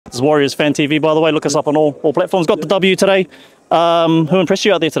This is Warriors Fan TV, by the way. Look us up on all platforms. Got the W today. Who impressed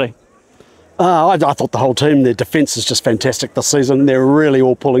you out there today? I thought the whole team, their defence is just fantastic this season. They're really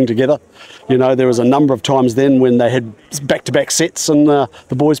all pulling together. You know, there was a number of times then when they had back-to-back sets and the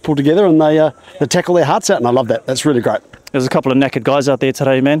boys pulled together and they tackle their hearts out, and I love that. That's really great. There's a couple of knackered guys out there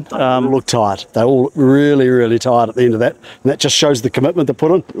today, man. They all look tired. They're all really, really tired at the end of that, and that just shows the commitment they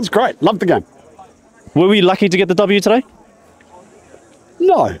put in. It was great. Loved the game. Were we lucky to get the W today?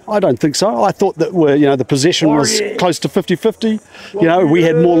 No, I don't think so. I thought that the possession was close to 50-50. You know, we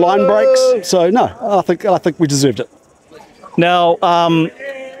had more line breaks. So no, I think we deserved it. Now,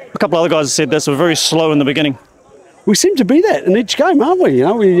 a couple of other guys said this. We're very slow in the beginning. We seem to be that in each game, aren't we? You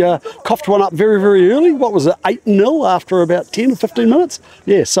know, we coughed one up very, very early. What was it, 8-0 after about 10 or 15 minutes?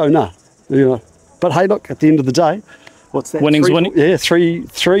 Yeah, so no. You know, but hey, look, at the end of the day, what's that? Winning's winning. Yeah, three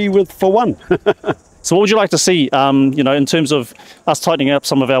for one. So what would you like to see, in terms of us tightening up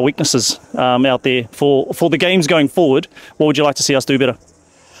some of our weaknesses out there for the games going forward? What would you like to see us do better?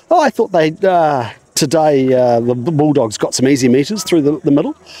 Oh, I thought today the Bulldogs got some easy meters through the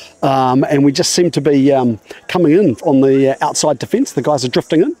middle, and we just seem to be coming in on the outside defence. The guys are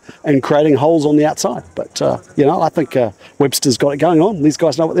drifting in and creating holes on the outside. But, I think Webster's got it going on. These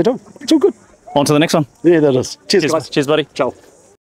guys know what they're doing. It's all good. On to the next one. Yeah, that is. Cheers, guys. Cheers, buddy. Ciao.